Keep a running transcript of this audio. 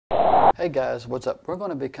Hey guys, what's up? We're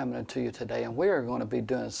going to be coming to you today, and we are going to be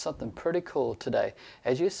doing something pretty cool today.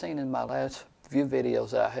 As you've seen in my last few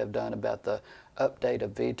videos that I have done about the update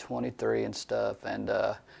of V23 and stuff, and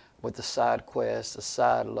with the side quests, the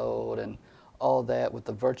side load, and all that with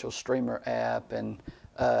the virtual streamer app, and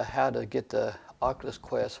how to get the Oculus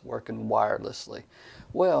Quest working wirelessly.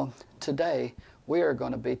 Well, today we are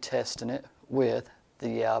going to be testing it with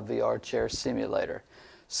the VR chair simulator.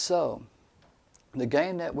 So the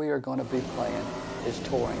game that we are going to be playing is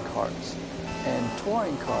Touring Karts. And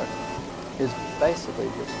Touring Kart is basically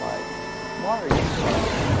just like Mario Kart.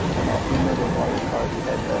 You remember Mario Kart, you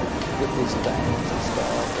had to get these things and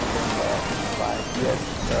stuff, and then like you had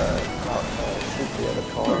to shoot the other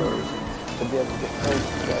cars to be able to get first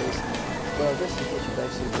place. Well, this is what you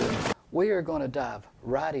basically do. We are going to dive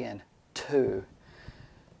right in to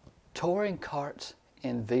Touring Karts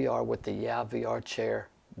in VR with the VR chair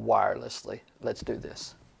wirelessly. Let's do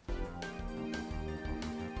this.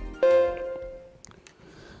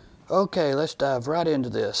 Okay, let's dive right into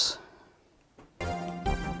this.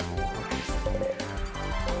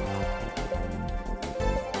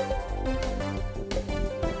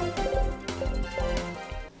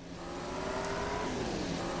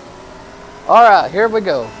 All right, here we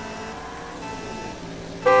go.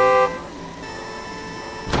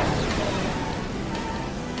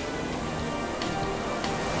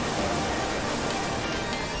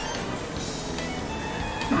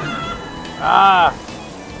 Ah!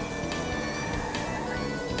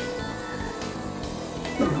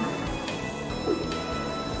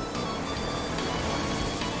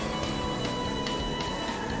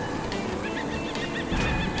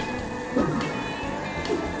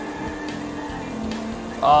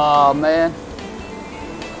 Oh man.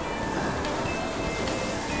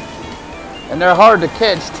 And they're hard to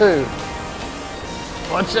catch too.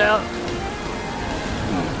 Watch out.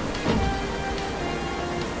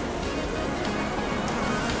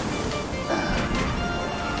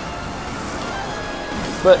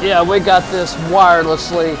 But yeah, we got this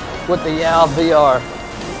wirelessly with the VR.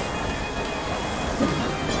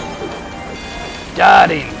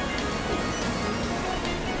 Got him.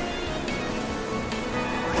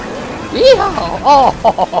 Yeehaw! Oh!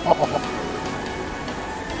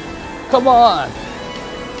 Come on!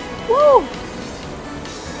 Woo!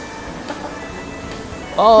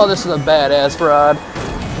 Oh, this is a badass ride.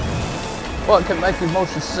 Well, it can make you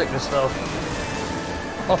motion sickness though.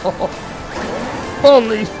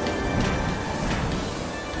 Holy!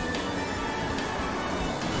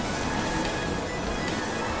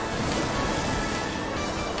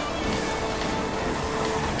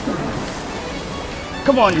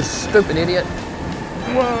 Come on, you stupid idiot!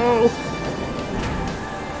 Whoa!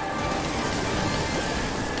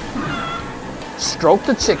 Stroke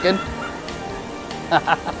the chicken.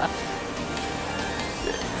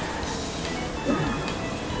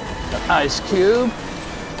 Ice cube.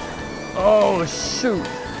 Oh, shoot.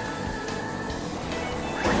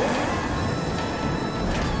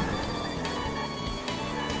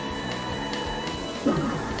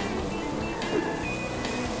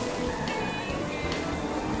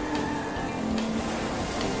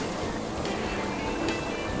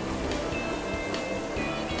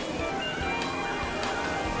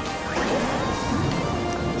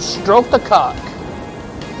 Stroke the cock.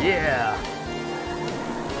 Yeah.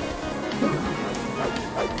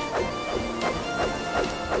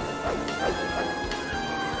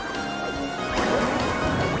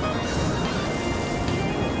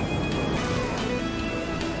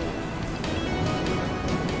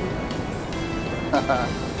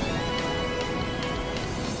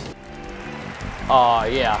 Oh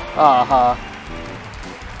yeah,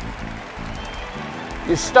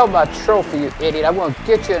 You stole my trophy, you idiot. I'm gonna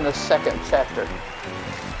get you in the second chapter.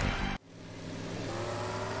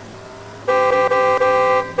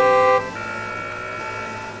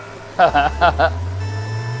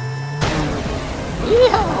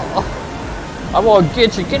 Yeah. I'm gonna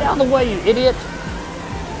get you. Get out of the way, you idiot.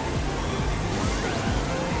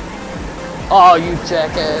 Oh, you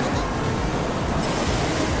jackass.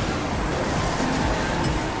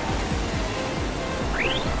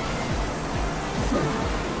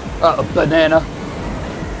 Banana.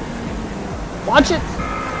 Watch it.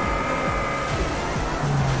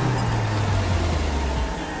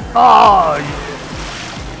 Oh.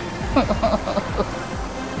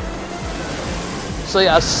 See,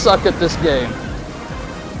 I suck at this game.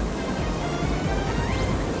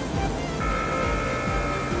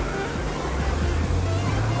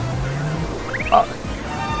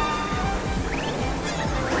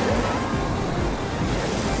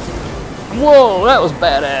 Whoa, that was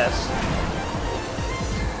badass.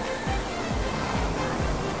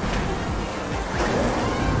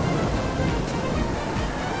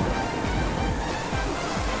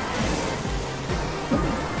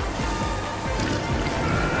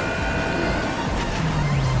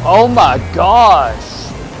 Oh my gosh.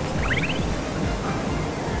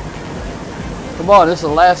 Come on, this is the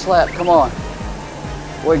last lap. Come on.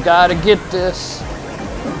 We gotta get this.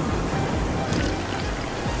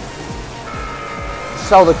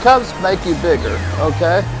 So the cups make you bigger,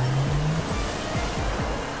 okay?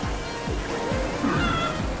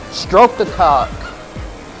 Stroke the cock.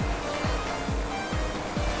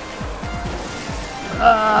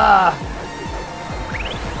 Ah!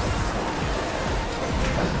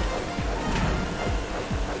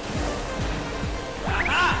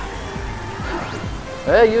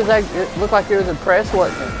 Well, you like, it looked like you was impressed,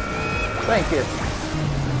 wasn't it? Thank you.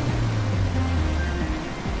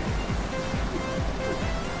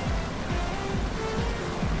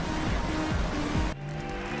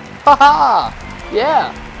 Haha!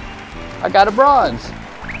 Yeah! I got a bronze.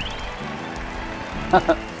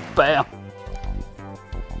 Bam.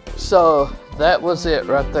 So that was it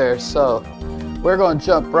right there. So we're going to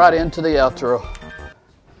jump right into the outro.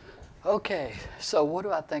 Okay, so what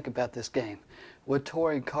do I think about this game? With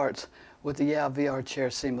touring carts, with the VR chair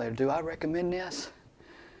simulator, do I recommend this?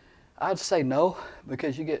 I'd say no,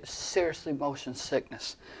 because you get seriously motion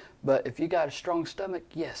sickness. But if you got a strong stomach,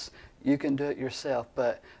 yes, you can do it yourself.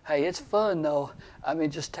 But hey, it's fun though. I mean,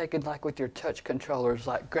 just taking like with your touch controllers,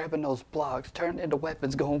 like grabbing those blocks, turning into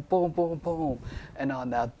weapons, going boom, boom, boom. And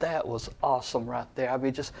now that was awesome right there. I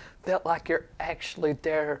mean, just felt like you're actually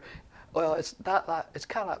there. Well, it's not like, it's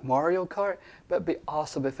kind of like Mario Kart, but it'd be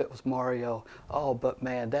awesome if it was Mario. Oh, but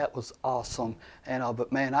man, that was awesome. And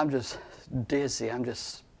but man, I'm just dizzy. I'm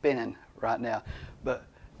just spinning right now. But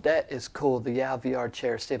that is cool, the VR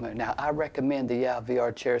chair simulator. Now, I recommend the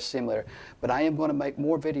VR chair simulator, but I am going to make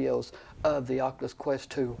more videos of the Oculus Quest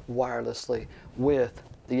 2 wirelessly with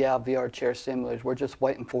the VR chair simulators. We're just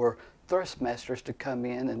waiting for Thrustmasters to come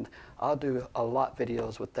in, and I'll do a lot of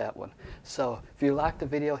videos with that one. So if you like the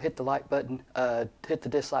video, hit the like button, hit the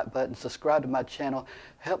dislike button, subscribe to my channel,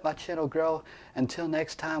 help my channel grow. Until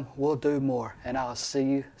next time, we'll do more, and I'll see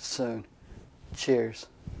you soon. Cheers.